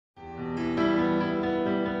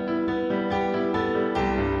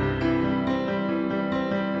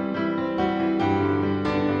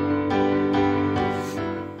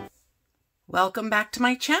Welcome back to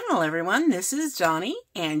my channel, everyone. This is Donnie,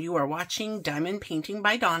 and you are watching Diamond Painting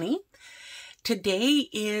by Donnie. Today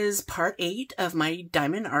is part 8 of my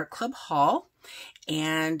Diamond Art Club haul,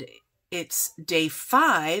 and it's day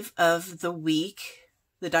 5 of the week,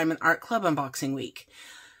 the Diamond Art Club unboxing week.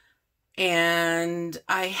 And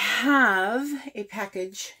I have a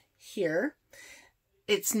package here.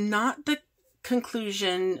 It's not the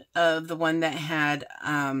conclusion of the one that had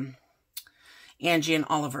Angie and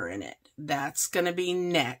Oliver in it. That's going to be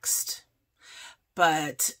next.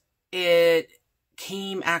 But it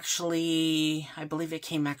came actually, I believe it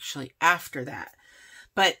came actually after that.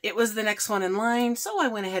 But it was the next one in line, so I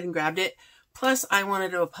went ahead and grabbed it. Plus, I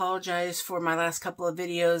wanted to apologize for my last couple of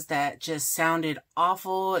videos that just sounded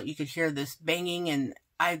awful. You could hear this banging, and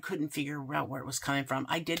I couldn't figure out where it was coming from.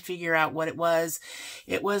 I did figure out what it was.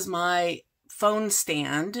 It was my phone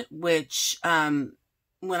stand, which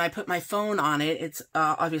when I put my phone on it, it's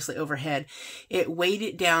obviously overhead. It weighed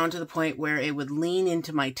it down to the point where it would lean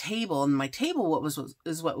into my table, and my table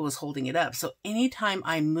is what was holding it up. So anytime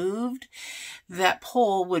I moved, that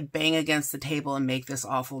pole would bang against the table and make this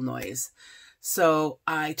awful noise. So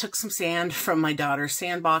I took some sand from my daughter's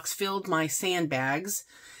sandbox, filled my sandbags,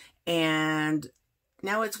 and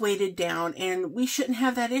now it's weighted down, and we shouldn't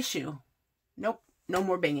have that issue. Nope, no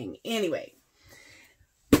more banging. Anyway,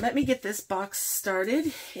 let me get this box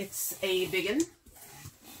started. It's a biggin,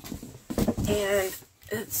 and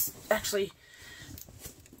it's actually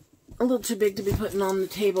a little too big to be putting on the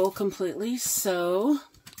table completely, so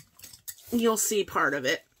you'll see part of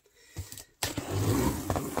it.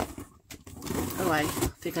 Oh, I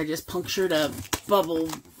think I just punctured a bubble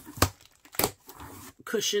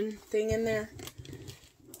cushion thing in there,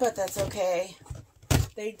 but that's okay.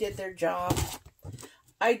 They did their job.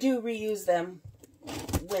 I do reuse them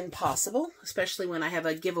when possible, especially when I have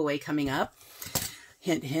a giveaway coming up.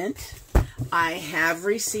 Hint, hint. I have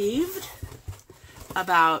received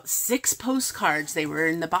about 6 postcards. They were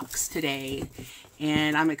in the box today,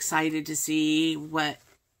 and I'm excited to see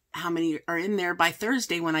how many are in there by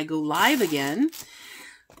Thursday when I go live again.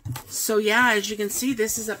 So yeah, as you can see,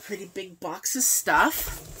 this is a pretty big box of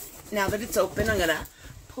stuff. Now that it's open, I'm gonna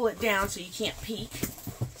pull it down so you can't peek.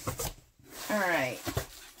 All right.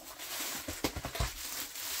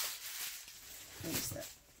 There's the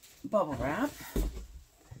bubble wrap.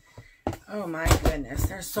 Oh my goodness,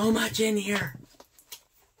 there's so much in here.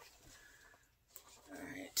 All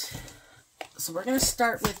right. So we're gonna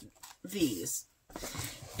start with these.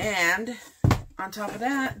 And on top of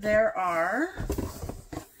that, there are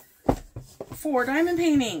 4 diamond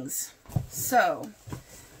paintings. So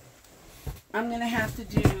I'm going to have to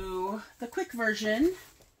do the quick version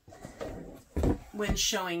when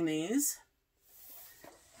showing these,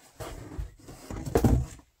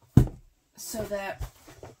 so that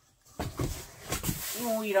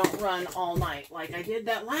we don't run all night like I did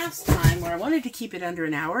that last time, where I wanted to keep it under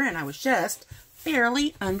an hour and I was just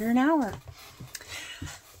barely under an hour.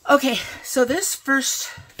 Okay, so this first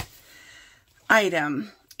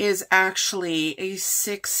item is actually a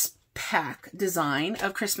 6-pack design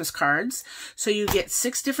of Christmas cards. So you get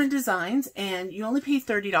 6 different designs, and you only pay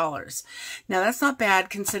 $30. Now that's not bad,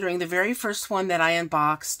 considering the very first one that I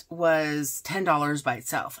unboxed was $10 by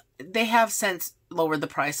itself. They have since lowered the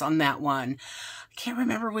price on that one. I can't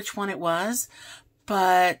remember which one it was,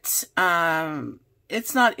 but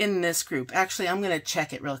it's not in this group. Actually, I'm going to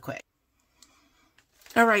check it real quick.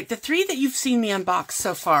 All right, the 3 that you've seen me unbox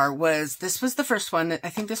so far this was the first one. I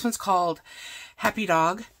think this one's called Happy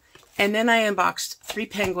Dog. And then I unboxed 3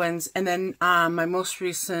 penguins. And then my most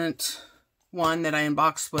recent one that I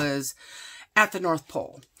unboxed was At the North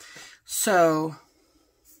Pole. So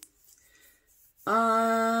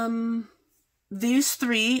these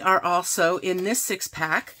 3 are also in this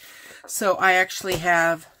 6-pack. So I actually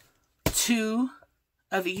have 2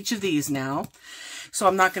 of each of these now. So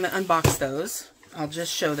I'm not going to unbox those. I'll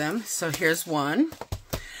just show them. So here's one,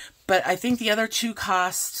 but I think the other 2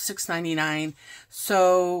 cost $6.99.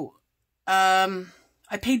 So I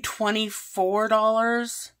paid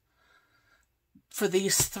 $24 for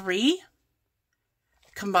these 3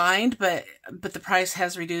 combined, but the price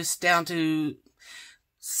has reduced down to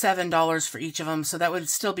 $7 for each of them. So that would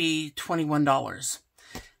still be $21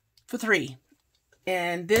 for 3.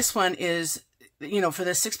 And this one is, you know, for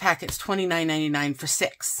the 6-pack, it's $29.99 for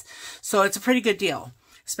 6. So it's a pretty good deal,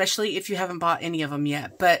 especially if you haven't bought any of them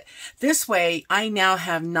yet. But this way, I now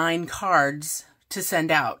have 9 cards to send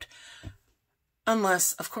out.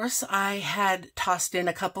 Unless, of course, I had tossed in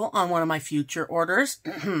a couple on one of my future orders.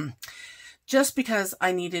 Just because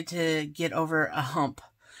I needed to get over a hump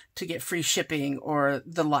to get free shipping or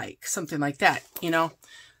the like, something like that, you know.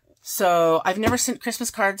 So I've never sent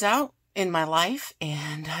Christmas cards out in my life,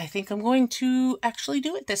 and I think I'm going to actually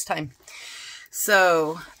do it this time.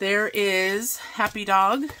 So there is Happy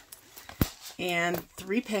Dog and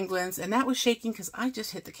 3 penguins, and that was shaking because I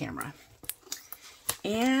just hit the camera.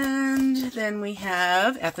 And then we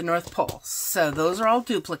have At the North Pole. So those are all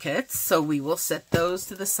duplicates, so we will set those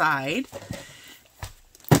to the side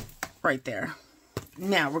right there.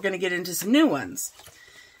 Now we're going to get into some new ones.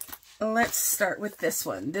 Let's start with this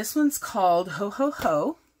one. This one's called Ho Ho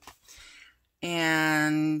Ho,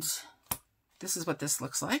 and this is what this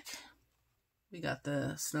looks like. We got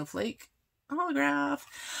the snowflake holograph.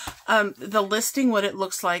 The listing, what it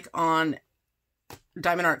looks like on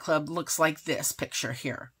Diamond Art Club, looks like this picture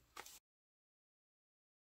here.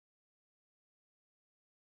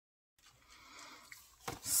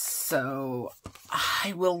 So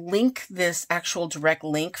I will link this actual direct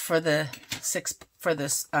link for the six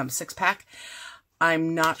pack.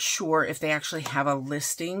 I'm not sure if they actually have a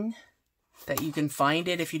listing that you can find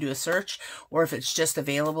it if you do a search, or if it's just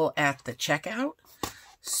available at the checkout.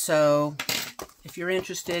 So if you're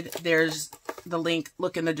interested, there's the link.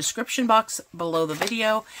 Look in the description box below the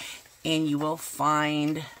video and you will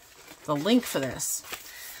find the link for this.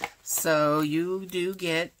 So you do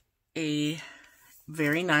get a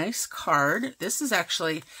very nice card. This is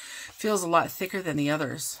actually feels a lot thicker than the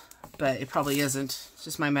others, but it probably isn't. It's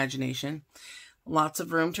just my imagination. Lots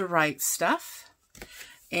of room to write stuff.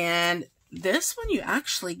 And this one, you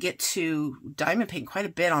actually get to diamond paint quite a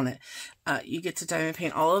bit on it. You get to diamond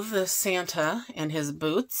paint all of the Santa and his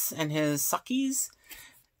boots and his sockies,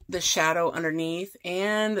 the shadow underneath,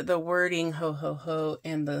 and the wording Ho Ho Ho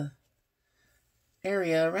and the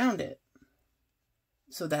area around it.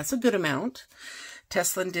 So that's a good amount.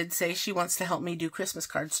 Tesslynn did say she wants to help me do Christmas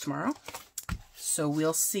cards tomorrow. So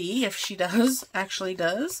we'll see if she actually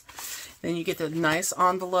does. Then you get the nice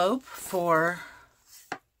envelope for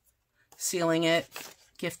sealing it,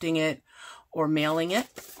 gifting it, or mailing it.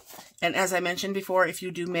 And as I mentioned before, if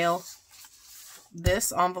you do mail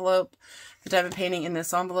this envelope, the diamond painting in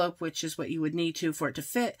this envelope, which is what you would need to for it to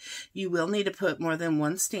fit, you will need to put more than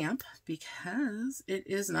 1 stamp because it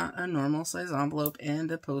is not a normal size envelope and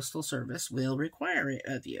the Postal Service will require it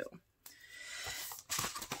of you.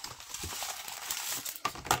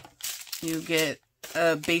 You get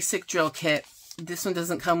a basic drill kit. This one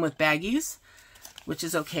doesn't come with baggies, which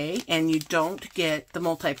is okay, and you don't get the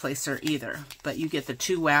multi-placer either, but you get the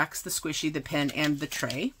 2 wax, the squishy, the pen, and the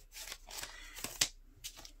tray.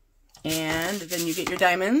 And then you get your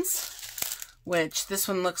diamonds, which this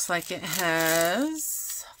one looks like it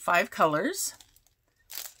has 5 colors.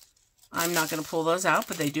 I'm not going to pull those out,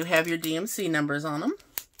 but they do have your DMC numbers on them.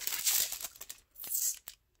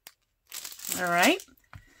 All right.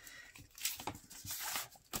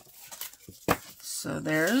 So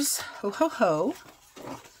there's Ho Ho Ho.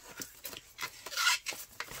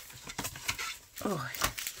 Oh,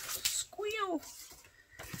 squeal.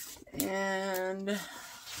 And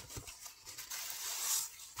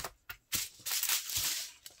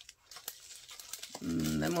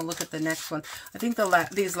then we'll look at the next one. I think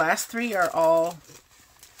these last 3 are all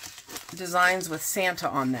designs with Santa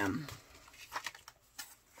on them.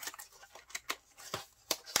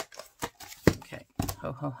 Okay,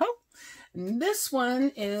 Ho Ho Ho. And this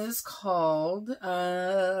one is called,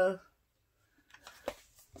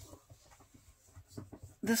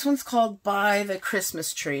 this one's called By the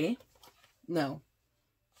Christmas Tree. No.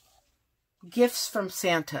 Gifts from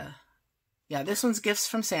Santa. Yeah, this one's Gifts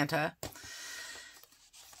from Santa.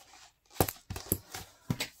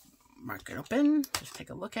 Mark it open. Just take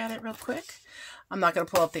a look at it real quick. I'm not going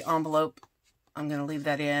to pull out the envelope. I'm going to leave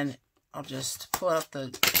that in. I'll just pull out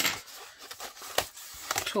the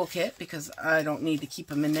toolkit because I don't need to keep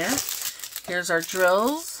them in there. Here's our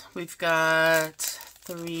drills. We've got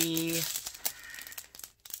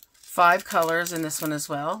 5 colors in this one as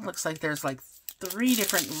well. Looks like there's like 3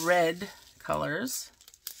 different red colors,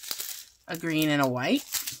 a green and a white.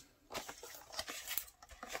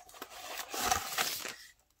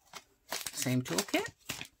 Same toolkit.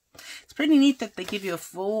 It's pretty neat that they give you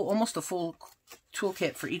almost a full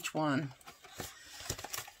toolkit for each one.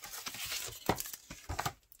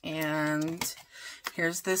 And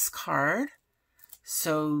here's this card.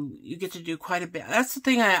 So you get to do quite a bit. That's the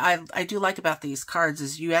thing I do like about these cards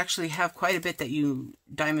is you actually have quite a bit that you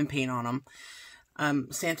diamond paint on them.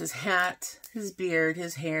 Santa's hat, his beard,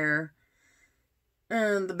 his hair,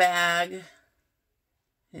 and the bag,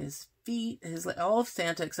 his feet, all of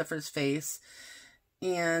Santa except for his face.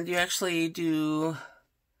 And you actually do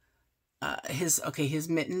his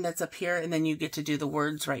mitten that's up here, and then you get to do the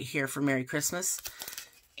words right here for Merry Christmas.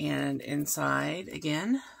 And inside,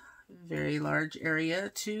 again, very large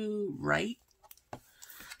area to write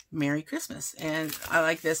Merry Christmas. And I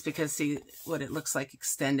like this because see what it looks like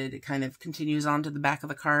extended. It kind of continues on to the back of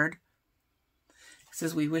the card. It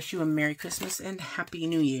says, we wish you a Merry Christmas and Happy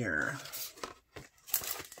New Year.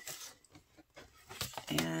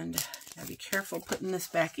 And gotta be careful putting this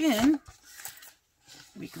back in.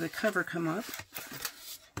 Make the cover come up.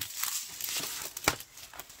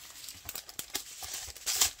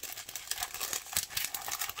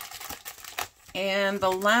 And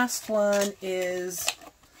the last one is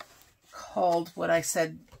called what I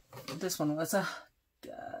said this one was,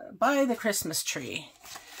 By the Christmas Tree.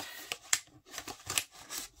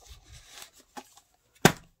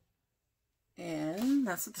 And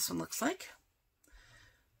that's what this one looks like.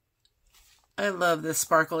 I love this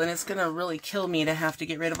sparkle, and it's going to really kill me to have to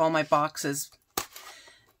get rid of all my boxes.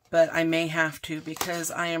 But I may have to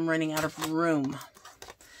because I am running out of room.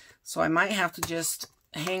 So I might have to just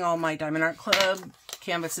hang all my Diamond Art Club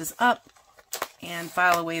canvases up and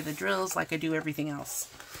file away the drills like I do everything else.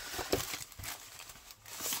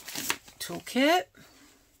 Toolkit.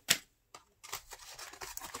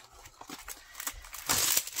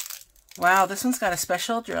 Wow, this one's got a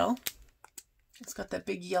special drill. It's got that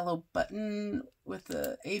big yellow button with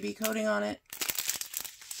the AB coating on it.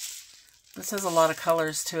 This has a lot of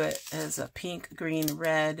colors to it. It has a pink, green,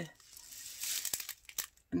 red,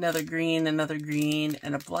 another green, and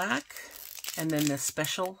a black. And then this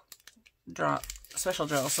special drill.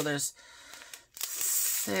 So there's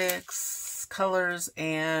 6 colors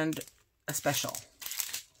and a special.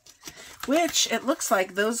 Which, it looks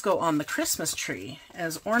like those go on the Christmas tree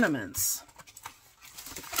as ornaments.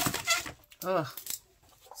 Ugh,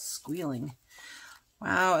 squealing.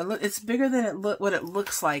 Wow, it's bigger than what it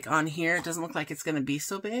looks like on here. It doesn't look like it's going to be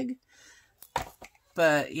so big.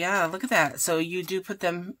 But yeah, look at that. So you do put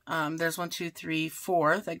them, there's 1, 2, 3,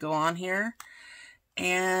 4 that go on here.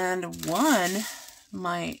 And one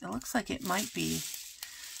it looks like it might be,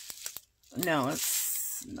 no,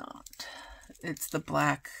 it's not. It's the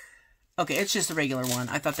black. Okay, it's just a regular one.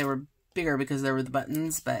 I thought they were bigger because there were the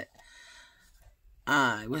buttons, but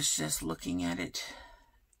I was just looking at it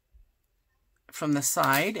from the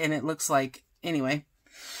side, and it looks like, anyway.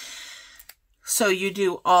 So you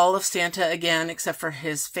do all of Santa again, except for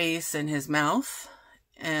his face and his mouth.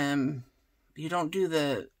 You don't do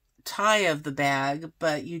the tie of the bag,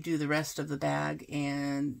 but you do the rest of the bag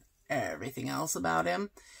and everything else about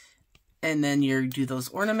him. And then you do those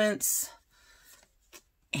ornaments.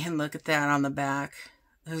 And look at that on the back.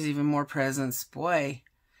 There's even more presents. Boy,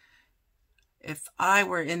 if I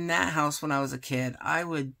were in that house when I was a kid, I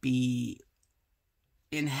would be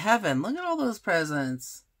in heaven. Look at all those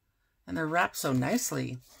presents. And they're wrapped so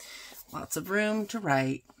nicely. Lots of room to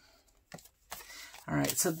write. All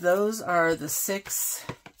right, so those are the 6.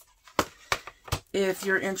 If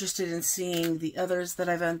you're interested in seeing the others that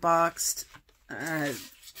I've unboxed,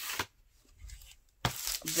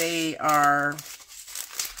 they are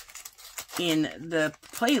in the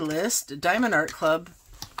playlist, Diamond Art Club,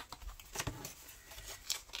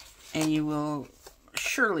 and you will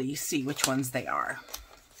surely see which ones they are.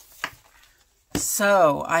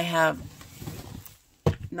 So I have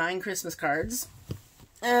 9 Christmas cards,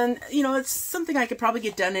 and you know, it's something I could probably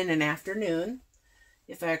get done in an afternoon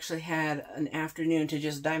if I actually had an afternoon to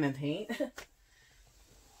just diamond paint.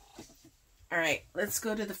 All right, let's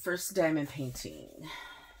go to the first diamond painting.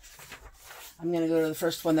 I'm going to go to the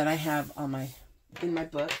first one that I have on in my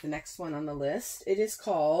book, the next one on the list. It is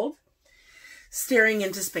called Staring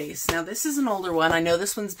into Space. Now, this is an older one. I know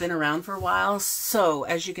this one's been around for a while, so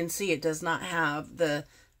as you can see, it does not have the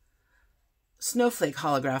snowflake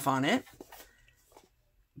holograph on it.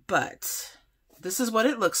 But this is what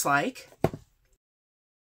it looks like.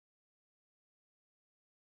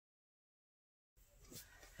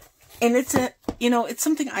 And it's it's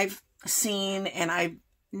something I've seen, and I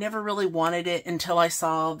never really wanted it until I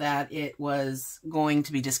saw that it was going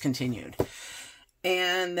to be discontinued.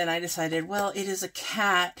 And then I decided, well, it is a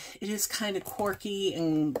cat. It is kind of quirky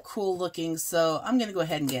and cool looking, so I'm going to go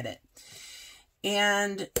ahead and get it.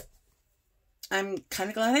 And I'm kind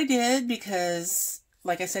of glad I did because,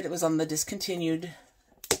 like I said, it was on the discontinued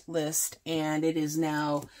list, and it is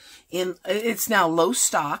now it's now low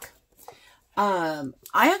stock. I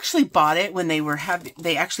actually bought it when they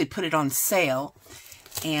actually put it on sale,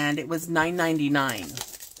 and it was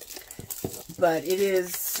 $9.99. But it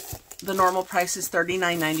is, the normal price is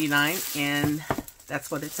 $39.99, and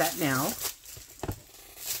that's what it's at now.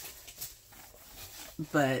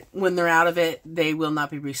 But when they're out of it, they will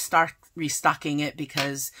not be restocking it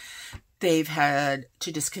because they've had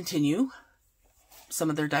to discontinue some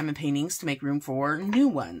of their diamond paintings to make room for new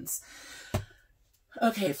ones.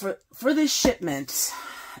 Okay, for this shipment,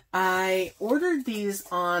 I ordered these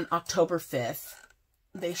on October 5th.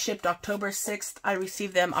 They shipped October 6th. I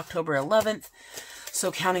received them October 11th.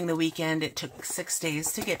 So counting the weekend, it took 6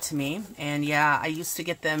 days to get to me. And yeah, I used to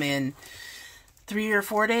get them in 3 or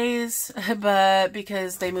 4 days, but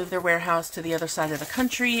because they moved their warehouse to the other side of the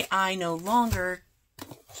country, I no longer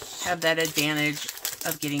have that advantage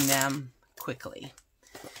of getting them quickly.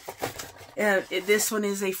 This one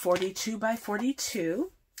is a 42 by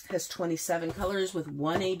 42, has 27 colors with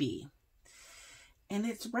 1 AB, and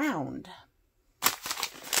it's round.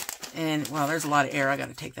 And, well, there's a lot of air. I got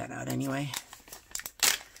to take that out anyway.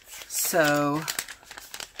 So,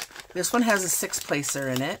 this one has a 6-placer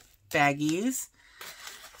in it, baggies,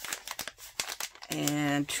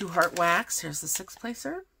 and 2 heart wax. Here's the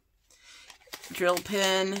 6-placer, drill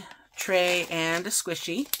pin, tray, and a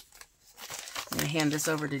squishy. I'm going to hand this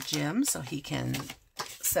over to Jim so he can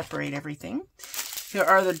separate everything. Here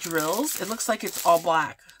are the drills. It looks like it's all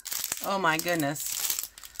black. Oh my goodness.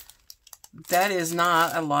 That is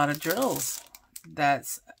not a lot of drills.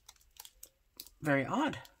 That's very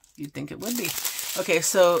odd. You'd think it would be. Okay,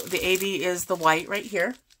 so the AB is the white right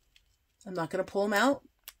here. I'm not going to pull them out.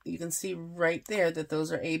 You can see right there that those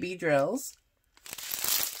are AB drills.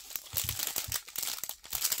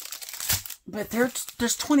 But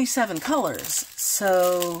there's 27 colors.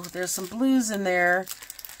 So there's some blues in there.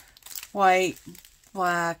 White,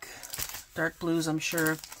 black, dark blues, I'm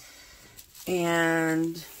sure.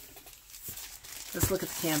 And let's look at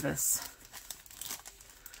the canvas.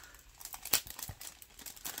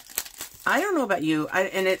 I don't know about you,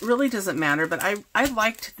 and it really doesn't matter, but I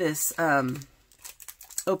liked this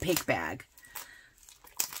opaque bag.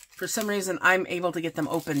 For some reason, I'm able to get them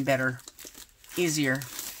open better, easier.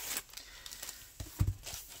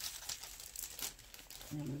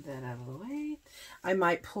 Move that out of the way. I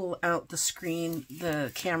might pull out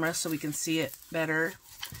the camera so we can see it better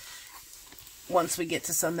once we get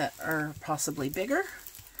to some that are possibly bigger.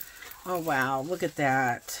 Oh wow, look at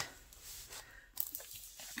that.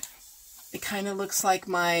 It kind of looks like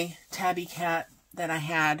my tabby cat that I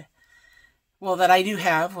had. Well, that I do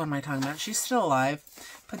have. What am I talking about? She's still alive.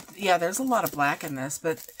 But yeah, there's a lot of black in this.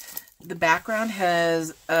 But the background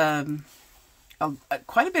has quite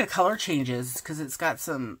a bit of color changes because it's got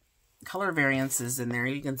some color variances in there.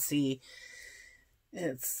 You can see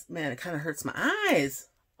man, it kind of hurts my eyes.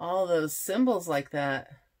 All those symbols like that.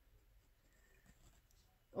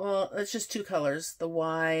 Well, it's just 2 colors, the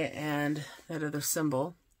Y and that other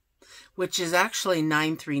symbol, which is actually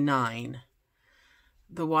 939.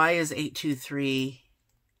 The Y is 823,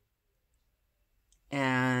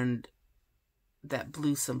 and that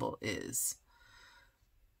blue symbol is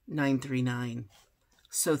 939.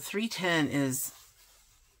 So 310 is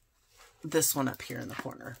this one up here in the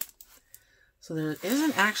corner. So there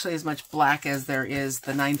isn't actually as much black as there is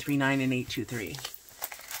the 939 and 823.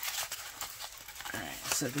 All right,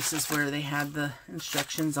 so this is where they have the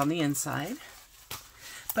instructions on the inside.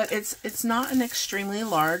 But it's not an extremely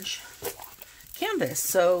large canvas.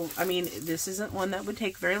 So, I mean, this isn't one that would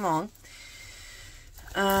take very long.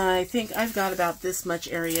 I think I've got about this much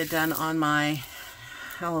area done on my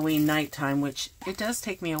Halloween nighttime, which it does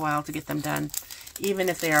take me a while to get them done, even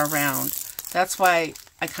if they are round. That's why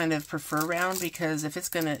I kind of prefer round, because if it's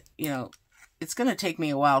going to, you know, it's going to take me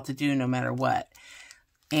a while to do no matter what.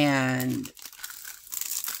 And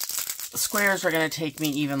squares are going to take me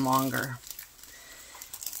even longer.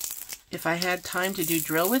 If I had time to do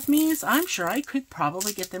drill with me's, I'm sure I could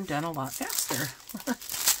probably get them done a lot faster.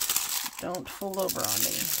 Don't fall over on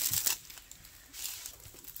me.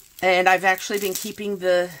 And I've actually been keeping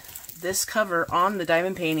this cover on the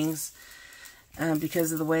diamond paintings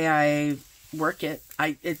because of the way I work it.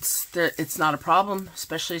 It's not a problem,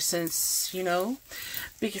 especially since, you know,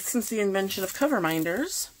 since the invention of cover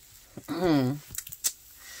minders.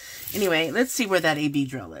 Anyway, let's see where that AB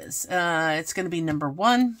drill is. It's going to be number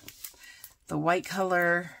 1, the white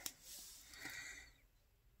color,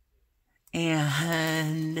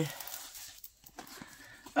 and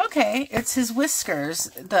okay, it's his whiskers,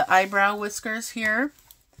 the eyebrow whiskers here.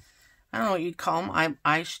 I don't know what you'd call them,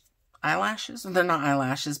 eyelashes. They're not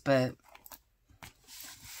eyelashes, but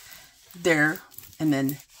there, and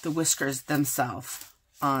then the whiskers themselves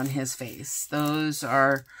on his face. Those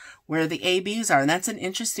are where the ABs are, and that's an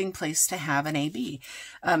interesting place to have an AB.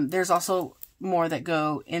 There's also more that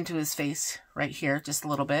go into his face right here, just a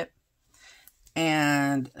little bit,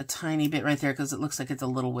 and a tiny bit right there because it looks like it's a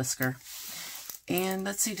little whisker. And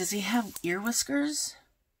let's see, does he have ear whiskers?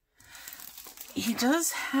 He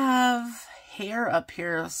does have hair up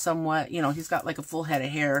here somewhat, you know, he's got like a full head of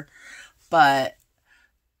hair, but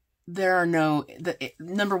there are no,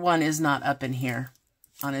 number one is not up in here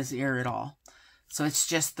on his ear at all. So it's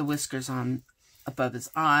just the whiskers on above his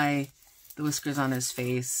eye, the whiskers on his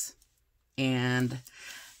face, and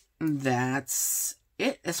that's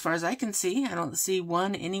it as far as I can see. I don't see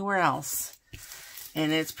one anywhere else.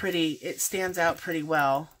 And it's pretty, it stands out pretty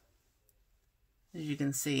well, as you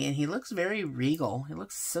can see. And he looks very regal. He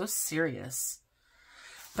looks so serious.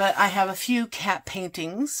 But I have a few cat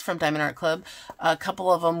paintings from Diamond Art Club, a couple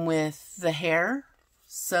of them with the hair.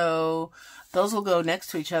 So those will go next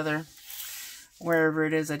to each other wherever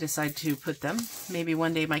it is I decide to put them. Maybe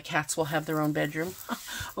one day my cats will have their own bedroom.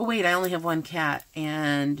 Oh wait, I only have one cat,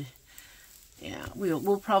 and yeah,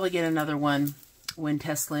 we'll probably get another one when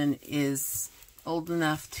Tesslynn is old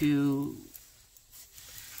enough to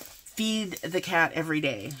feed the cat every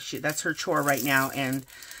day. That's her chore right now, and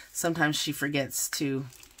sometimes she forgets to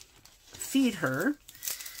feed her,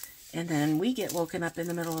 and then we get woken up in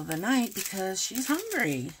the middle of the night because she's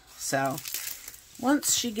hungry. So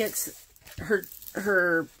once she gets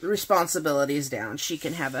her responsibilities down, she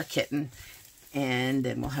can have a kitten, and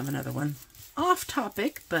then we'll have another one. Off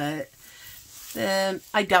topic, but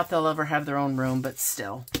I doubt they'll ever have their own room, but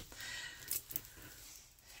still.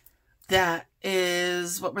 That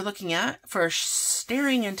is what we're looking at for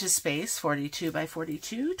Staring into Space, 42 by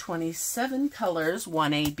 42, 27 colors,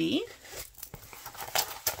 1AB.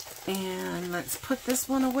 And let's put this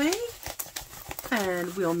one away,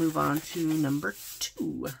 and we'll move on to number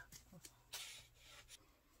 2.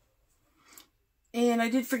 And I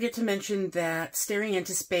did forget to mention that Staring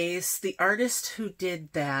into Space, the artist who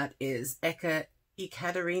did that is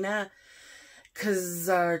Ekaterina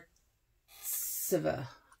Kazartseva.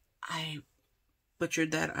 I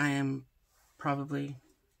butchered that. I am probably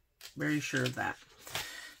very sure of that.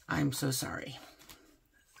 I'm so sorry.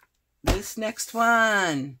 This next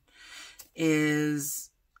one is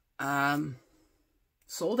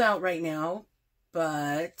sold out right now,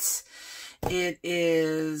 but it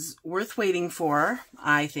is worth waiting for,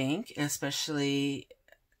 I think, especially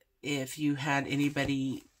if you had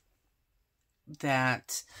anybody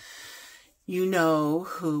that you know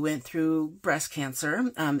who went through breast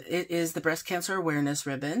cancer. It is the breast cancer awareness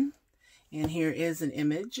ribbon, and here is an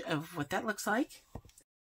image of what that looks like.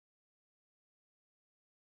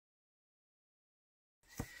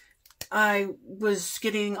 I was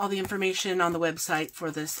getting all the information on the website for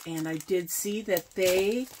this, and I did see that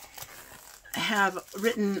they have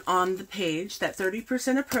written on the page that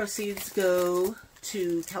 30% of proceeds go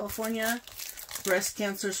to California Breast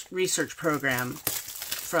Cancer Research Program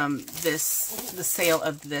from the sale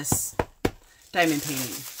of this diamond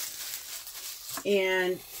painting.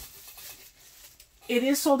 And it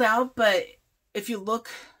is sold out, but if you look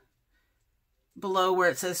below where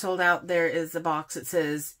it says sold out, there is a box that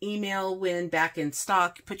says email when back in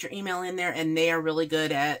stock. Put your email in there, and they are really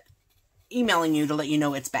good at emailing you to let you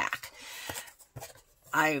know it's back.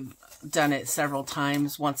 I've done it several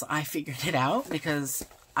times once I figured it out, because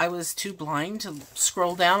I was too blind to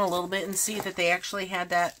scroll down a little bit and see that they actually had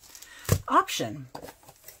that option.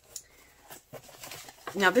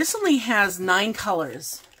 Now this only has 9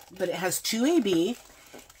 colors, but it has 2 AB,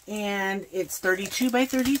 and it's 32 by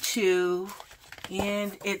 32,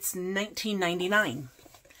 and it's $19.99.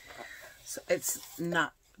 So it's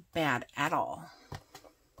not bad at all.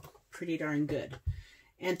 Pretty darn good.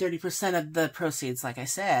 And 30% of the proceeds, like I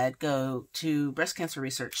said, go to breast cancer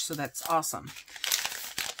research, so that's awesome.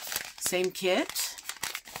 Same kit.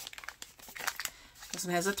 This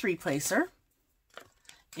one has a 3-placer.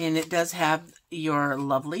 And it does have your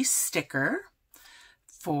lovely sticker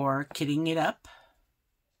for kitting it up.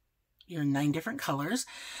 Your 9 different colors.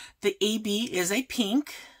 The AB is a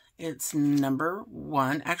pink. It's number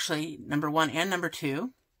 1. Actually, number 1 and number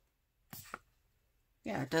 2.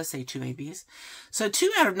 Yeah, it does say 2 ABs. So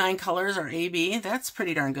 2 out of 9 colors are AB. That's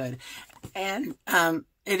pretty darn good. And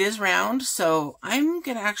it is round, so I'm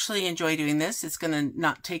going to actually enjoy doing this. It's going to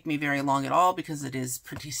not take me very long at all because it is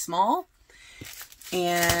pretty small.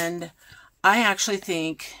 And I actually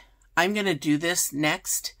think I'm going to do this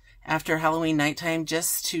next after Halloween nighttime,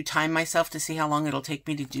 just to time myself to see how long it'll take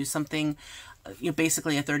me to do something,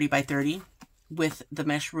 basically a 30 by 30 with the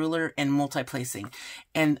mesh ruler and multi-placing.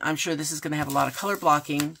 And I'm sure this is going to have a lot of color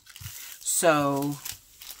blocking. So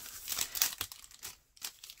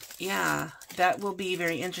yeah, that will be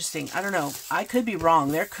very interesting. I don't know. I could be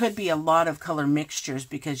wrong. There could be a lot of color mixtures,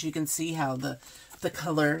 because you can see how the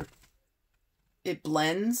color, it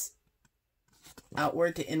blends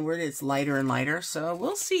outward to inward. It's lighter and lighter. So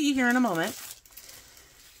we'll see here in a moment.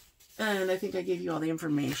 And I think I gave you all the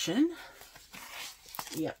information.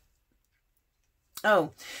 Yep.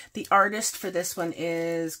 Oh, the artist for this one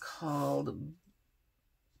is called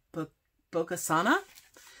Bokasana. Bokasana.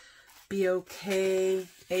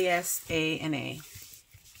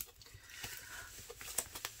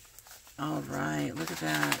 All right, look at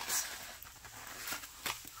that.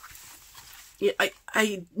 Yeah,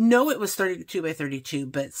 I know it was 32 by 32,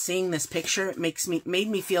 but seeing this picture, it made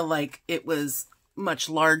me feel like it was much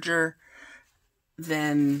larger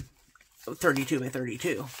than 32 by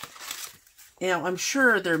 32. Now, I'm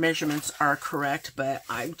sure their measurements are correct, but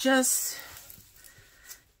I'm just,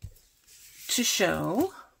 to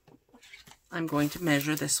show, I'm going to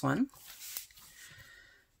measure this one.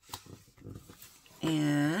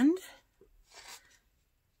 And,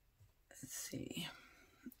 let's see,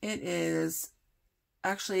 it is,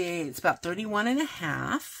 actually, it's about 31 and a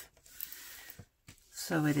half.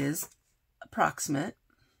 So it is approximate.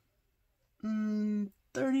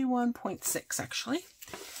 31.6 actually.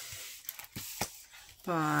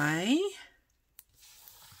 By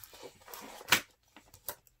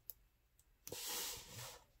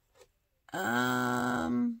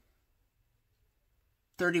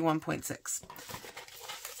 31.6.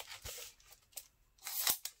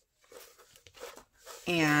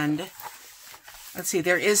 And let's see,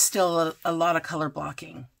 there is still a lot of color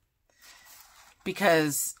blocking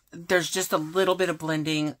because there's just a little bit of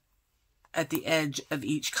blending at the edge of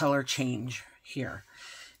each color change here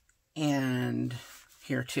and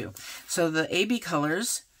here too. So the AB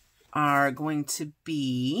colors are going to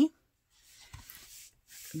be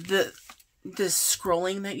this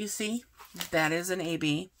scrolling that you see, that is an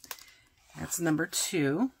AB. That's number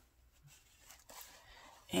 2.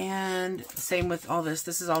 And same with all this.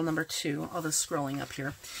 This is all number 2, all this scrolling up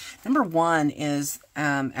here. Number 1 is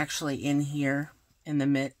actually in here in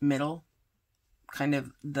the middle, kind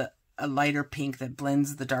of a lighter pink that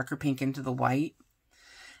blends the darker pink into the white.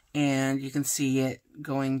 And you can see it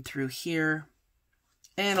going through here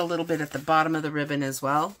and a little bit at the bottom of the ribbon as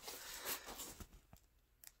well.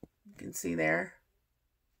 You can see there.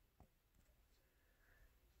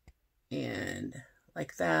 And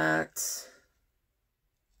like that.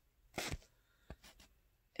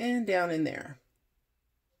 And down in there.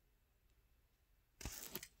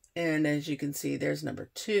 And as you can see, there's number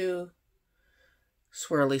 2.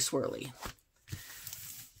 Swirly, swirly.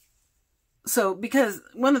 So, because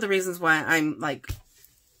one of the reasons why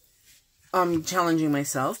I'm challenging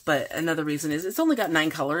myself, but another reason is it's only got 9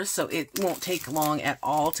 colors, so it won't take long at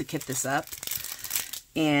all to kit this up.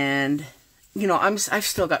 And, you know, I've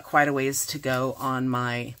still got quite a ways to go on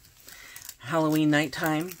my Halloween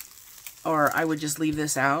nighttime, or I would just leave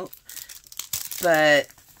this out. But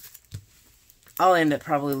I'll end up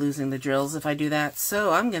probably losing the drills if I do that.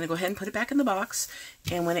 So I'm going to go ahead and put it back in the box.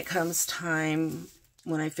 And when it comes time,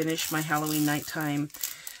 when I finish my Halloween nighttime,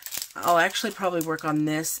 I'll actually probably work on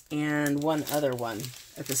this and one other one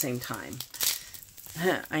at the same time.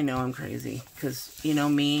 I know I'm crazy because you know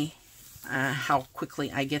me, how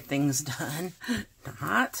quickly I get things done.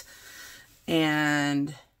 Not.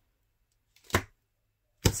 And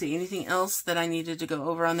let's see, anything else that I needed to go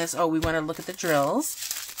over on this? Oh, we want to look at the drills.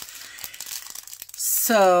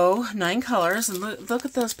 So 9 colors, and look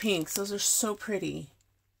at those pinks. Those are so pretty.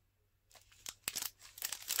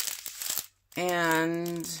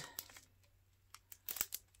 And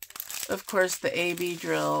of course the AB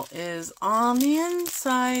drill is on the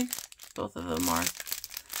inside. Both of them are.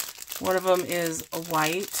 One of them is a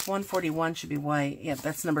white. 141 should be white. Yep,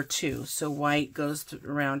 that's number 2. So white goes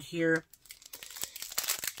around here.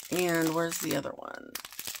 And where's the other one?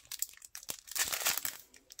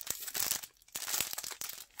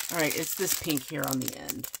 All right, it's this pink here on the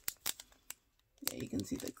end. Yeah, you can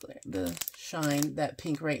see the glare, the shine, that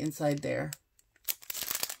pink right inside there.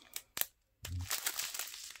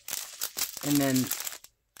 And then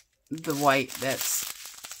the white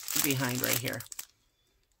that's behind right here.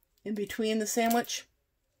 In between the sandwich.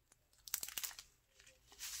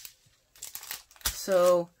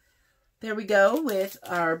 So there we go with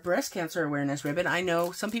our breast cancer awareness ribbon. I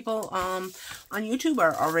know some people on YouTube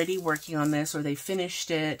are already working on this, or they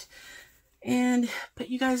finished it. But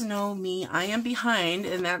you guys know me, I am behind,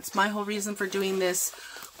 and that's my whole reason for doing this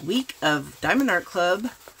week of Diamond Art Club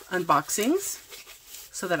unboxings,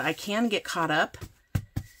 so that I can get caught up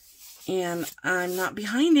and I'm not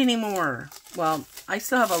behind anymore. Well, I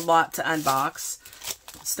still have a lot to unbox,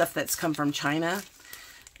 stuff that's come from China,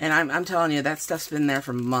 and I'm telling you, that stuff's been there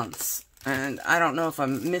for months. And I don't know if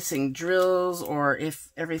I'm missing drills or if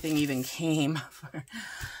everything even came.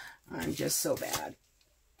 I'm just so bad.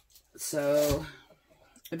 So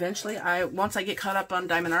eventually, once I get caught up on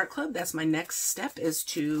Diamond Art Club, that's my next step, is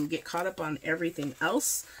to get caught up on everything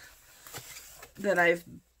else that I've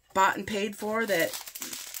bought and paid for that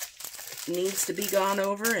needs to be gone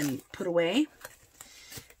over and put away.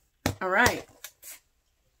 All right.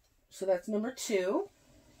 So that's number 2.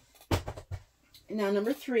 Now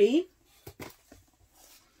number 3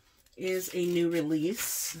 is a new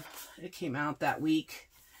release. It came out that week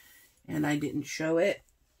and I didn't show it,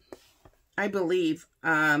 I believe.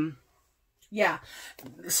 Yeah.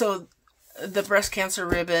 So the breast cancer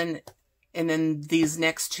ribbon and then these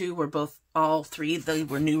next 2 were all 3. They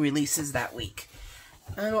were new releases that week.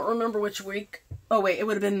 I don't remember which week. Oh, wait. It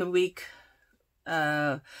would have been the week.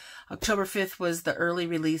 October 5th was the early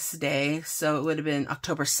release day. So it would have been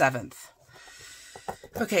October 7th.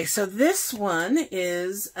 Okay. So this one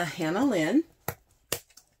is a Hannah Lynn.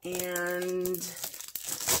 And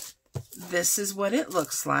this is what it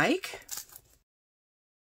looks like.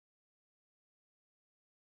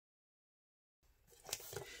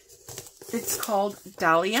 It's called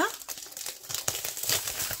Dahlia.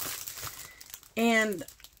 And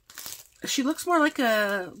she looks more like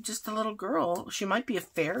just a little girl. She might be a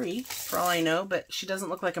fairy, for all I know, but she doesn't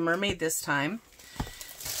look like a mermaid this time.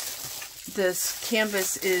 This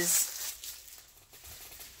canvas is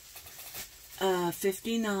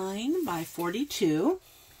 59 by 42.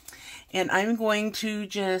 And I'm going to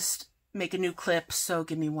just make a new clip, so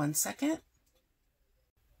give me 1 second.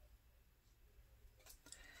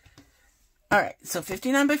 All right, so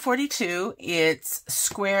 59 by 42, it's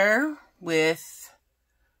square with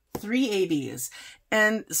 3 ABs.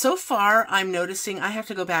 And so far, I'm noticing, I have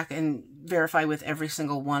to go back and verify with every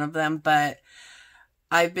single one of them, but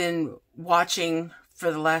I've been watching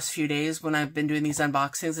for the last few days when I've been doing these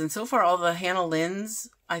unboxings, and so far all the Hannah Lynn's,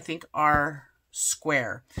 I think, are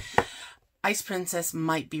square. Ice Princess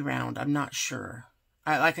might be round, I'm not sure.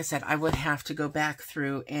 Like I said, I would have to go back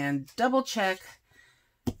through and double check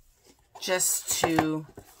just to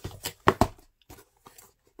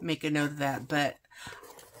make a note of that, but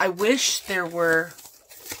I wish there were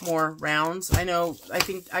more rounds. I know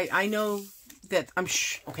that I'm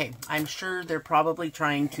sure they're probably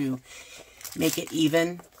trying to make it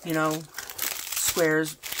even, you know,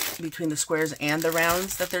 squares between the squares and the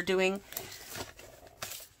rounds that they're doing.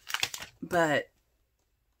 But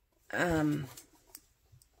I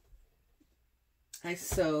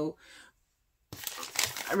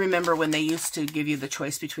remember when they used to give you the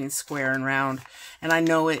choice between square and round, and I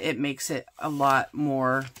know it makes it a lot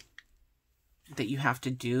more that you have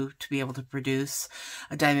to do to be able to produce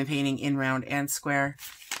a diamond painting in round and square,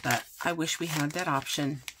 but I wish we had that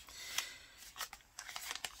option.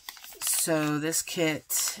 So this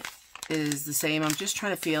kit is the same. I'm just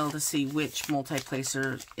trying to feel to see which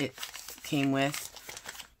multi-placer it came with,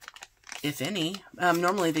 if any.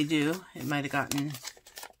 Normally they do. It might have gotten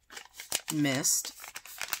missed.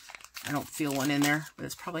 I don't feel one in there, but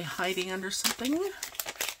it's probably hiding under something.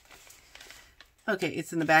 Okay,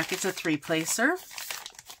 it's in the back. It's a 3-placer,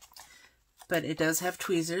 but it does have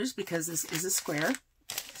tweezers because this is a square.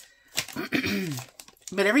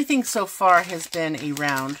 But everything so far has been a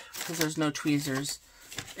round because there's no tweezers.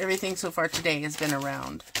 Everything so far today has been a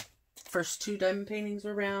round. First 2 diamond paintings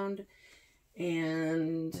were round,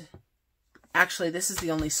 and actually this is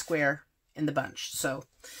the only square in the bunch, so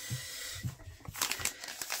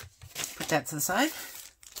put that to the side.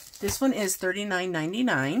 This one is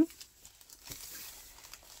 $39.99.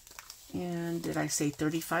 And did I say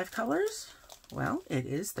 35 colors? Well, it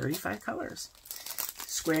is 35 colors.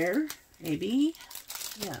 Square, AB,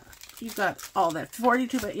 yeah, you've got all that.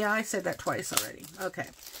 42, but yeah, I said that twice already. Okay,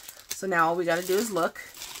 so now all we got to do is look.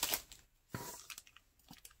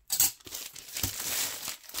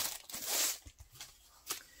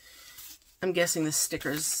 I'm guessing the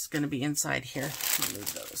sticker's going to be inside here. I'll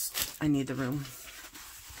move those. I need the room.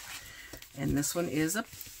 And this one is a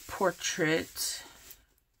portrait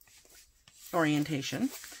orientation.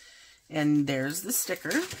 And there's the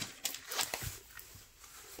sticker.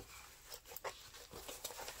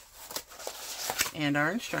 And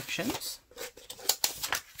our instructions.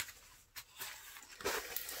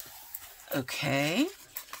 Okay.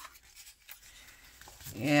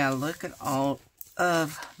 Yeah, look at all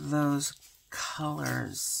of those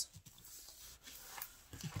colors.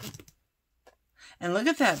 And look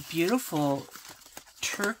at that beautiful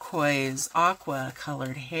turquoise aqua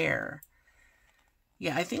colored hair.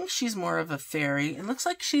 Yeah, I think she's more of a fairy. It looks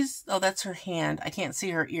like she's, oh, that's her hand. I can't see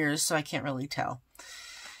her ears, so I can't really tell.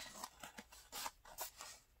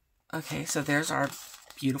 Okay, so there's our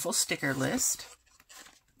beautiful sticker list.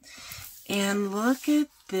 And look at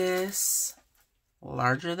this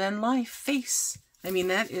larger than life face I mean,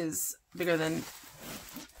 that is bigger than,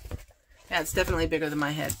 yeah, it's definitely bigger than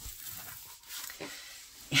my head.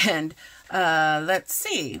 And let's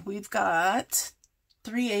see, we've got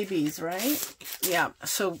 3 ABs, right? Yeah,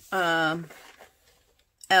 so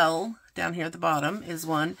L down here at the bottom is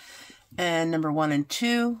 1, and number 1 and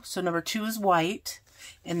 2. So number 2 is white,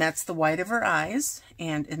 and that's the white of her eyes,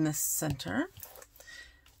 and in the center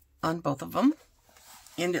on both of them.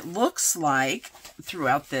 And it looks like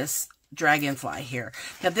throughout this dragonfly here.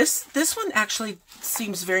 Now this one actually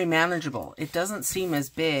seems very manageable. It doesn't seem as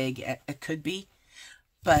big. It could be,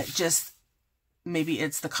 but just maybe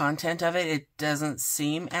it's the content of it. It doesn't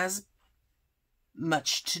seem as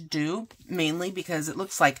much to do, mainly because it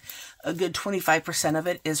looks like a good 25% of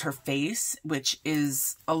it is her face, which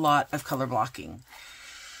is a lot of color blocking.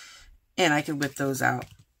 And I could whip those out,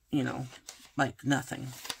 you know, like nothing.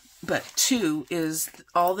 But 2 is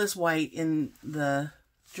all this white in the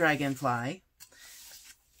dragonfly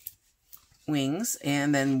wings,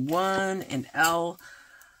 and then 1 and L.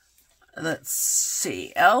 Let's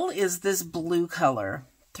see, L is this blue color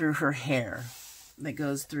through her hair that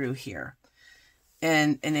goes through here,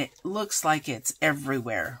 and it looks like it's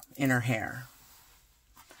everywhere in her hair.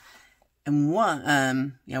 And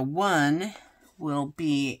 1 will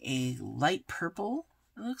be a light purple.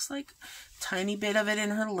 It looks like a tiny bit of it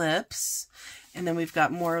in her lips. And then we've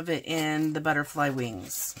got more of it in the butterfly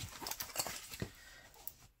wings.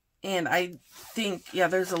 And I think, yeah,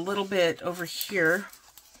 there's a little bit over here.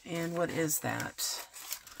 And what is that?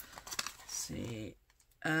 Let's see.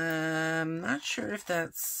 I'm not sure if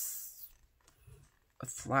that's a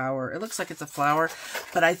flower. It looks like it's a flower,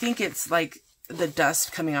 but I think it's like the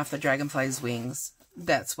dust coming off the dragonfly's wings.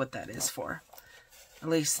 That's what that is for. At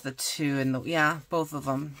least the 2 and the, yeah, both of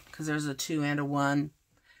them, because there's a 2 and a 1.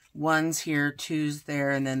 1's here, 2's there,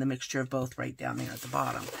 and then the mixture of both right down there at the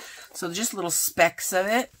bottom. So just little specks of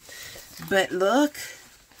it. But look,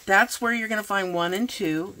 that's where you're going to find 1 and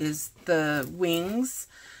 2 is the wings,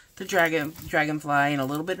 the dragonfly, and a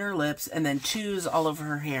little bit in her lips, and then 2's all over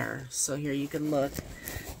her hair. So here you can look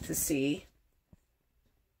to see,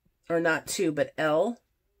 or not 2, but L.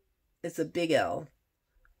 It's a big L.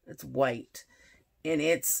 It's white. And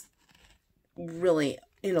it's really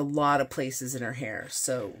in a lot of places in her hair.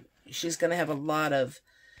 So she's going to have a lot of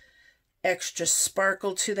extra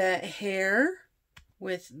sparkle to that hair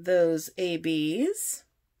with those ABs.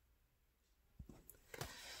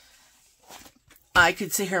 I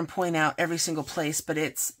could sit here and point out every single place, but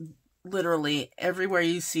it's literally everywhere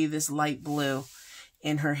you see this light blue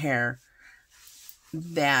in her hair,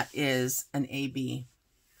 that is an AB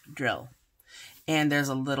drill. And there's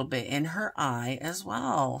a little bit in her eye as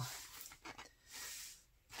well.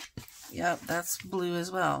 Yep, that's blue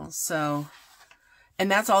as well. So,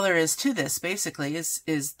 and that's all there is to this, basically, is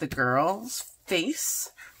the girl's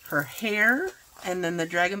face, her hair, and then the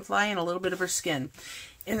dragonfly and a little bit of her skin.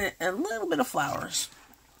 And a little bit of flowers.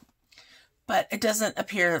 But it doesn't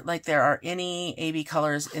appear like there are any AB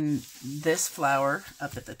colors in this flower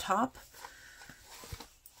up at the top.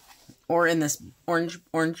 Or in this orange,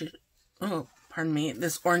 oh, pardon me,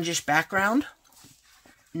 this orangish background.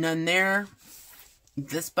 None there.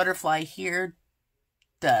 This butterfly here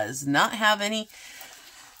does not have any,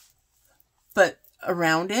 but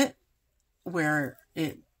around it, where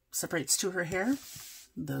it separates to her hair,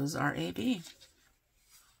 those are AB.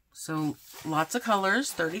 So lots of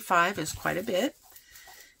colors. 35 is quite a bit.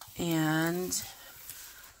 And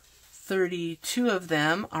 32 of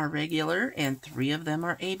them are regular and 3 of them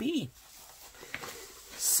are AB.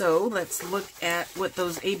 So let's look at what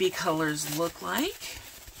those AB colors look like.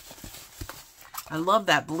 I love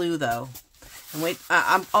that blue though. And wait,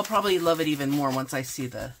 I'll probably love it even more once I see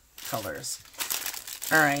the colors.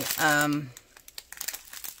 All right.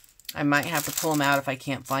 I might have to pull them out if I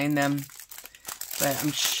can't find them. But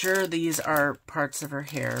I'm sure these are parts of her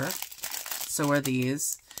hair. So are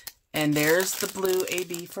these. And there's the blue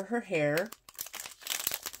AB for her hair.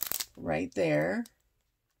 Right there.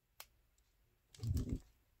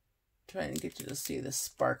 Trying to get you to see the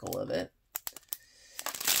sparkle of it.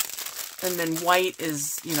 And then white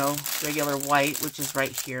is, you know, regular white, which is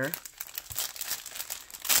right here.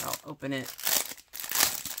 I'll open it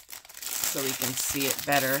so we can see it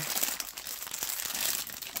better.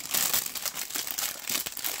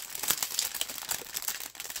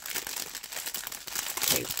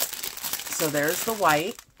 Okay, so there's the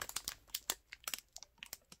white.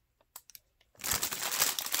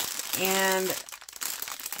 And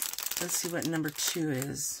let's see what number 2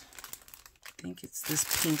 is. I think it's this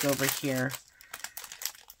pink over here.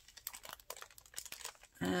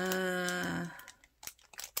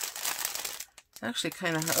 It's actually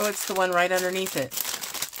kind of, oh, it's the one right underneath it.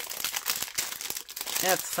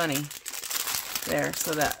 That's funny. There,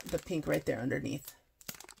 so that the pink right there underneath.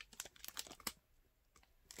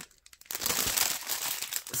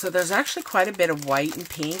 So there's actually quite a bit of white and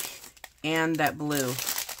pink and that blue.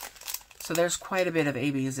 So there's quite a bit of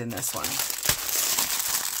ABs in this one.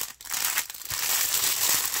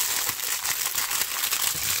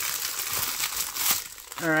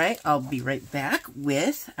 All right, I'll be right back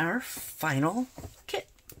with our final kit.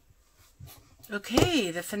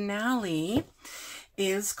 Okay, the finale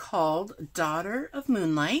is called Daughter of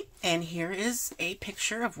Moonlight, and here is a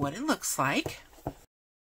picture of what it looks like.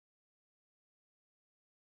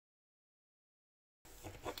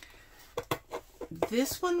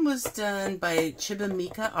 This one was done by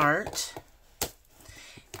Chibamika Art,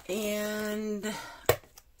 and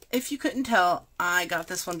if you couldn't tell, I got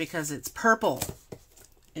this one because it's purple.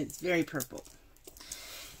 It's very purple.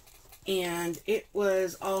 And it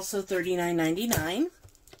was also $39.99.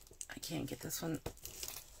 I can't get this one.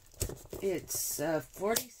 It's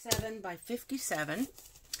 47 by 57.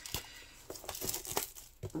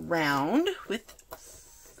 Round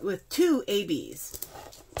with 2 ABs.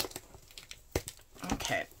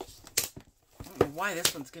 Okay. I don't know why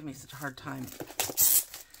this one's giving me such a hard time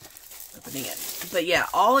opening it. But yeah,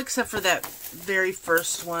 all except for that very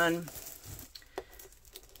first one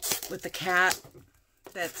with the cat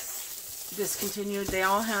that's discontinued. They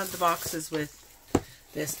all have the boxes with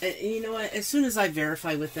this. And you know what? As soon as I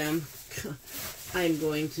verify with them,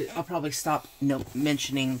 I'll probably stop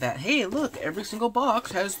mentioning that, hey, look, every single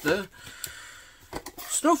box has the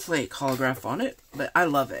snowflake holograph on it. But I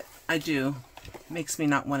love it. I do. It makes me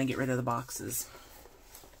not want to get rid of the boxes.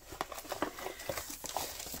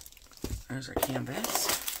 There's our canvas.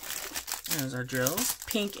 There's our drills.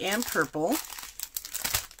 Pink and purple.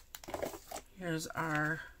 Here's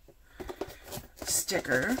our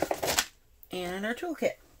sticker and our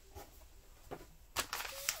toolkit.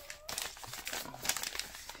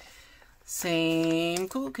 Same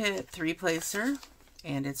toolkit, 3-placer,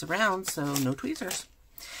 and it's round, so no tweezers.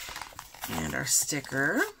 And our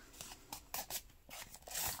sticker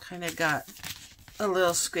kind of got a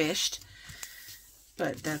little squished,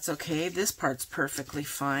 but that's okay. This part's perfectly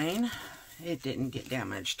fine. It didn't get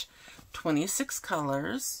damaged. 26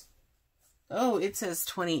 colors. Oh, it says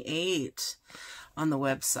 28 on the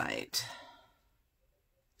website.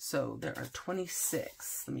 So there are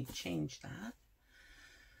 26. Let me change that.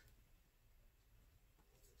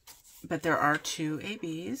 But there are 2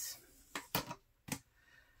 ABs.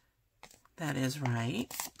 That is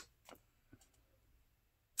right.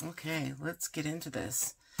 Okay, let's get into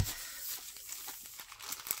this.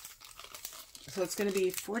 So it's going to be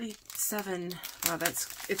 47. Wow,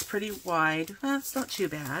 it's pretty wide. Well, it's not too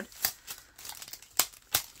bad.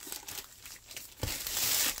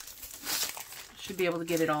 Should be able to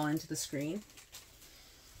get it all into the screen.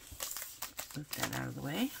 Move that out of the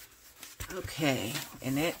way. Okay,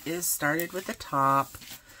 and it is started with the top.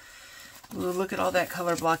 Ooh, look at all that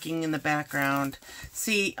color blocking in the background.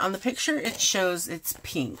 See, on the picture it shows it's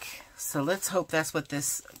pink. So let's hope that's what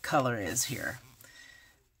this color is here.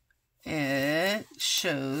 It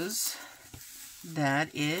shows that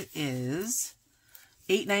it is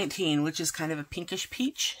 819, which is kind of a pinkish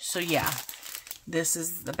peach. So yeah, this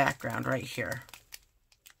is the background right here.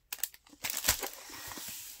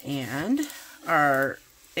 And our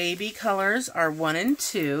AB colors are 1 and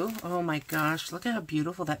 2. Oh my gosh, look at how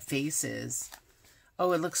beautiful that face is.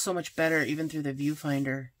 Oh, it looks so much better even through the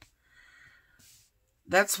viewfinder.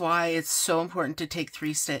 That's why it's so important to take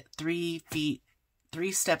 3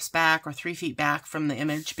 steps back or 3 feet back from the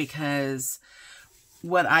image, because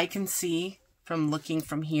what I can see from looking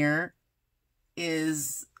from here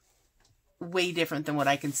is way different than what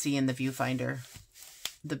I can see in the viewfinder,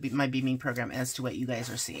 my beaming program, as to what you guys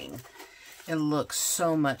are seeing. It looks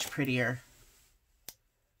so much prettier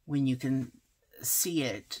when you can see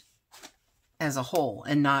it as a whole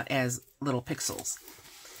and not as little pixels.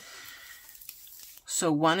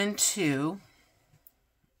 So 1 and 2,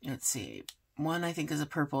 let's see, 1 I think is a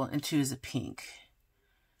purple and 2 is a pink.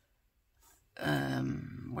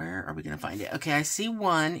 Where are we going to find it? Okay, I see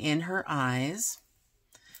 1 in her eyes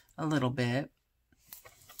a little bit.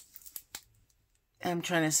 I'm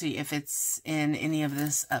trying to see if it's in any of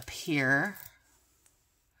this up here.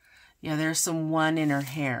 Yeah, there's some 1 in her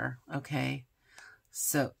hair. Okay,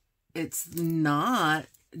 so it's not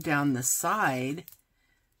down the side.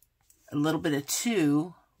 A little bit of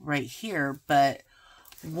 2 right here, but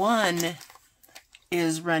 1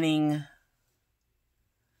 is running.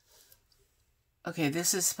 Okay,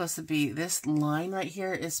 this is supposed to be, this line right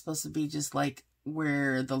here is supposed to be just like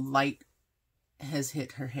where the light has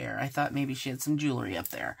hit her hair. I thought maybe she had some jewelry up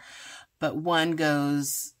there. But one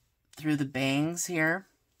goes through the bangs here.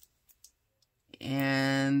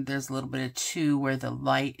 And there's a little bit of two where the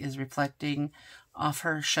light is reflecting off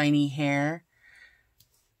her shiny hair.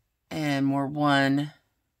 And more one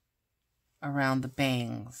around the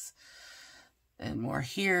bangs. And more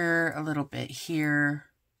here, a little bit here.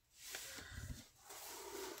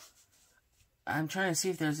 I'm trying to see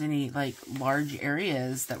if there's any like large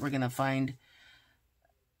areas that we're going to find.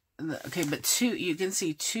 Okay, but two, you can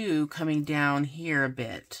see two coming down here a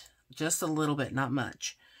bit. Just a little bit, not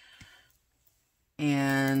much.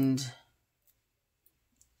 And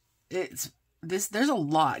it's this, there's a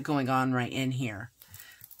lot going on right in here.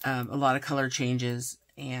 A lot of color changes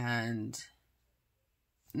and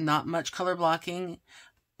not much color blocking,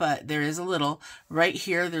 but there is a little. Right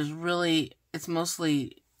here, there's really, it's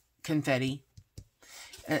mostly confetti.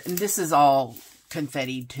 And this is all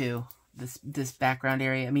confetti too. This background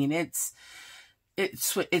area. I mean, it's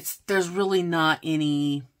there's really not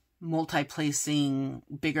any multi-placing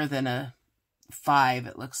bigger than a 5,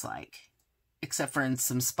 it looks like, except for in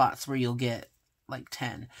some spots where you'll get like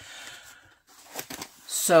 10.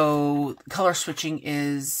 So color switching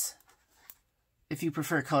is, if you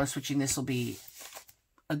prefer color switching, this will be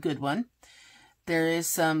a good one. There is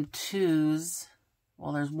some 2s.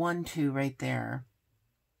 Well, there's 1 2 right there,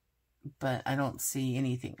 but I don't see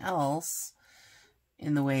anything else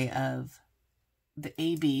in the way of the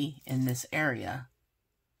AB in this area.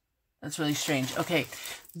 That's really strange. Okay,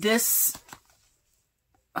 this,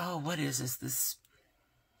 oh, what is this? This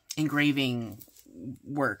engraving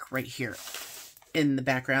work right here in the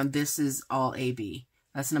background. This is all AB.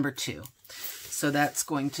 That's number 2. So that's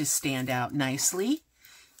going to stand out nicely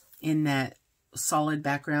in that solid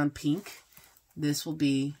background pink. This will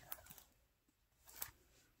be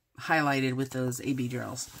highlighted with those AB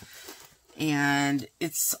drills. And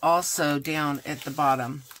it's also down at the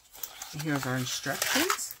bottom. Here's our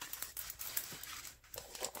instructions.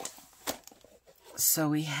 So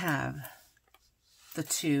we have the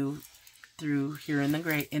 2 through here in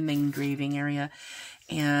the engraving area.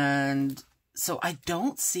 And so I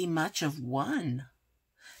don't see much of 1.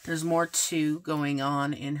 There's more 2 going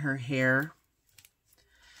on in her hair.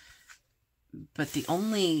 But the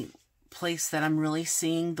only place that I'm really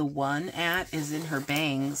seeing the 1 at is in her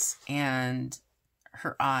bangs and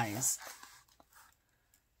her eyes.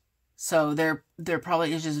 So there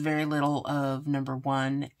probably is just very little of number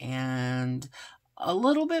 1 and a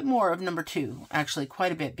little bit more of number 2. Actually,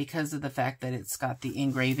 quite a bit, because of the fact that it's got the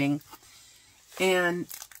engraving. And,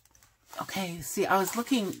 okay, see, I was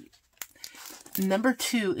looking. Number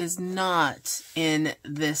 2 is not in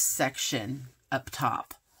this section up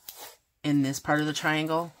top. In this part of the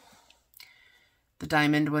triangle. The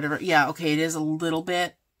diamond, whatever. Yeah, okay, it is a little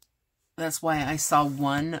bit. That's why I saw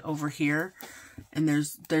 1 over here. And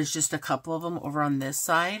there's just a couple of them over on this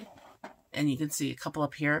side. And you can see a couple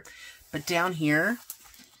up here. But down here,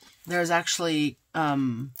 there's actually a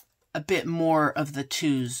bit more of the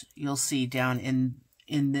 2s you'll see down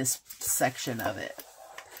in this section of it.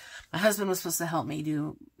 My husband was supposed to help me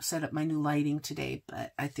set up my new lighting today,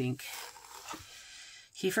 but I think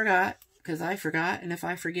he forgot, because I forgot, and if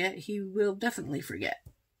I forget, he will definitely forget.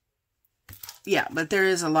 Yeah, but there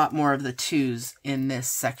is a lot more of the 2s in this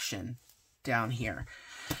section down here.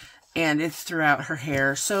 And it's throughout her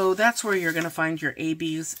hair. So that's where you're going to find your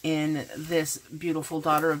ABs in this beautiful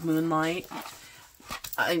Daughter of Moonlight.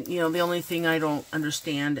 You know, the only thing I don't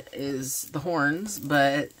understand is the horns,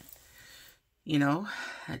 but, you know,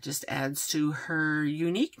 that just adds to her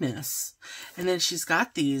uniqueness. And then she's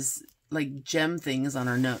got these, like, gem things on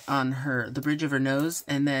her, the bridge of her nose,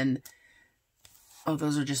 and then, oh,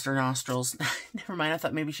 those are just her nostrils. Never mind, I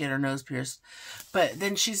thought maybe she had her nose pierced. But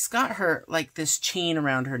then she's got her, like, this chain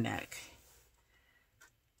around her neck.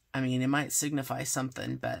 I mean, it might signify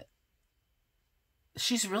something, but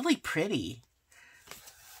she's really pretty.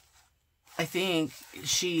 I think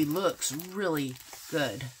she looks really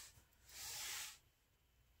good.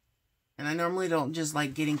 And I normally don't just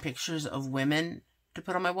like getting pictures of women to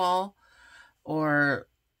put on my wall or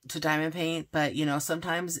to diamond paint, but, you know,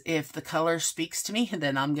 sometimes if the color speaks to me,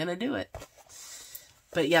 then I'm going to do it.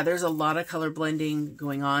 But yeah, there's a lot of color blending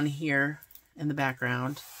going on here in the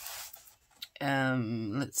background.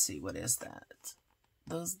 Let's see, what is that?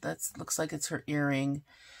 That looks like it's her earring.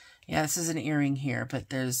 Yeah, this is an earring here, but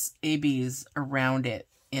there's ABs around it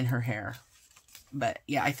in her hair. But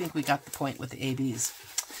yeah, I think we got the point with the ABs.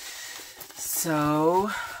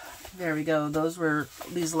 So there we go.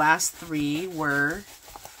 These last 3 were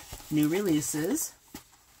new releases.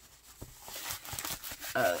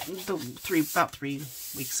 About 3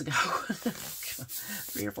 weeks ago.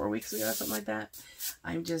 3 or 4 weeks ago, something like that.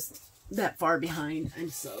 I'm just that far behind. I'm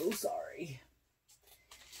so sorry.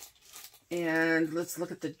 And let's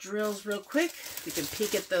look at the drills real quick. You can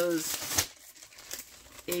peek at those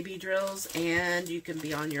AB drills, and you can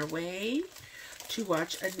be on your way to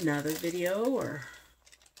watch another video or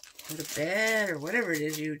go to bed or whatever it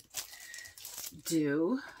is you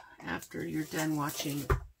do after you're done watching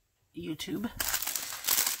YouTube.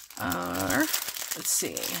 Let's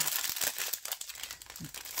see.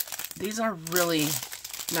 These are really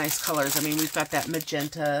nice colors. I mean, we've got that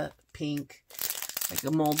magenta pink, like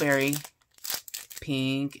a mulberry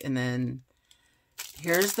pink, and then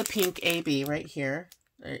here's the pink AB right here.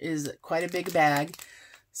 There is quite a big bag,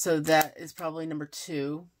 so that is probably number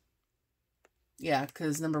 2. Yeah,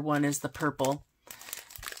 because number 1 is the purple,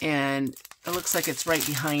 and it looks like it's right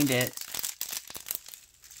behind it.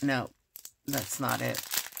 No, that's not it.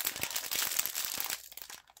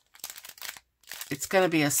 It's going to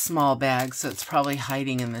be a small bag, so it's probably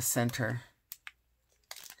hiding in the center.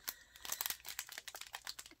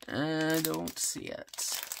 I don't see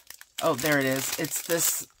it. Oh, there it is. It's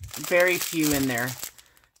this very few in there.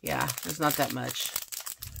 Yeah, there's not that much.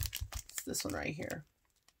 It's this one right here.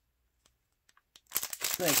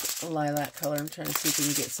 It's like a lilac color. I'm trying to see if we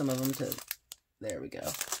can get some of them to... There we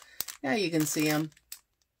go. Now you can see them.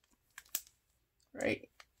 Right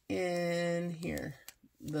in here.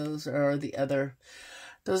 Those are the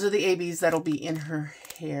ABs that'll be in her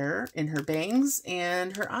hair, in her bangs,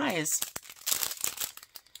 and her eyes.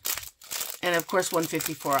 And of course,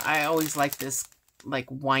 154. I always like this, like,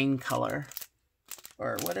 wine color,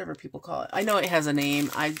 or whatever people call it. I know it has a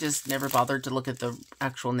name. I just never bothered to look at the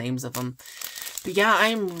actual names of them. But yeah,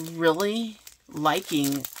 I'm really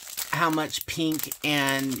liking how much pink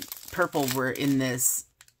and purple were in this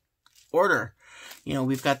order. You know,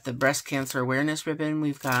 we've got the breast cancer awareness ribbon.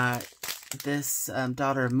 We've got this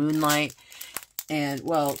Daughter of Moonlight. And,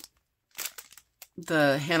 well,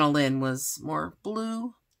 the Hannah Lynn was more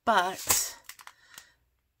blue, but...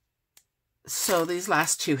 So these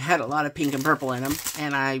last 2 had a lot of pink and purple in them,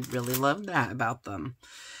 and I really love that about them.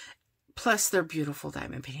 Plus, they're beautiful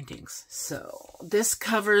diamond paintings. So this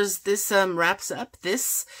covers, this wraps up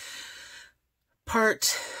this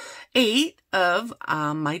part 8 of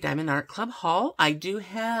my Diamond Art Club haul. I do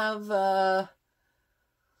have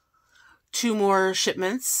 2 more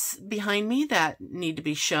shipments behind me that need to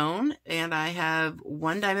be shown, and I have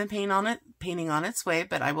 1 diamond painting on its way,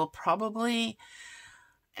 but I will probably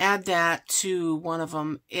add that to one of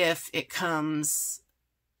them if it comes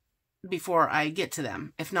before I get to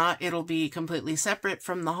them. If not, it'll be completely separate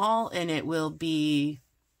from the haul, and it will be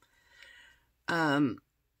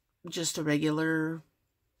just a regular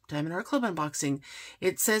Diamond Art Club unboxing.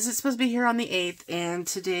 It says it's supposed to be here on the 8th, and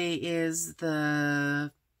today is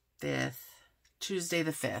the 5th, Tuesday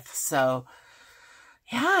the 5th. So,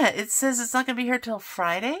 yeah, it says it's not going to be here till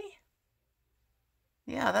Friday.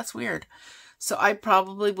 Yeah, that's weird. So I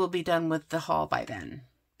probably will be done with the haul by then,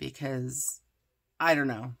 because, I don't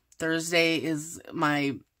know, Thursday is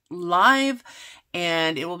my live,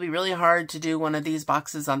 and it will be really hard to do one of these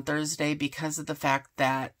boxes on Thursday because of the fact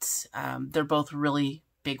that they're both really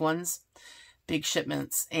big ones, big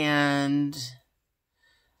shipments, and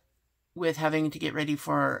with having to get ready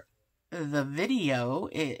for the video,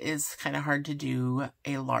 it is kind of hard to do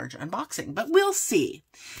a large unboxing, but we'll see.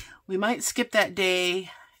 We might skip that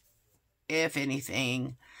day, if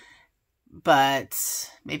anything, but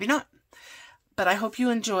maybe not. But I hope you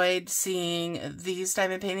enjoyed seeing these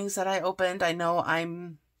diamond paintings that I opened. I know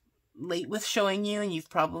I'm late with showing you, and you've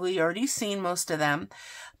probably already seen most of them,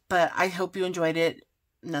 but I hope you enjoyed it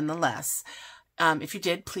nonetheless. If you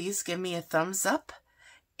did, please give me a thumbs up,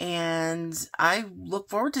 and I look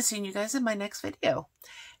forward to seeing you guys in my next video.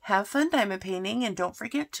 Have fun diamond painting, and don't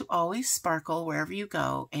forget to always sparkle wherever you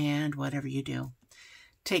go and whatever you do.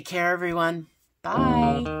 Take care, everyone.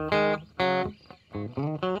 Bye.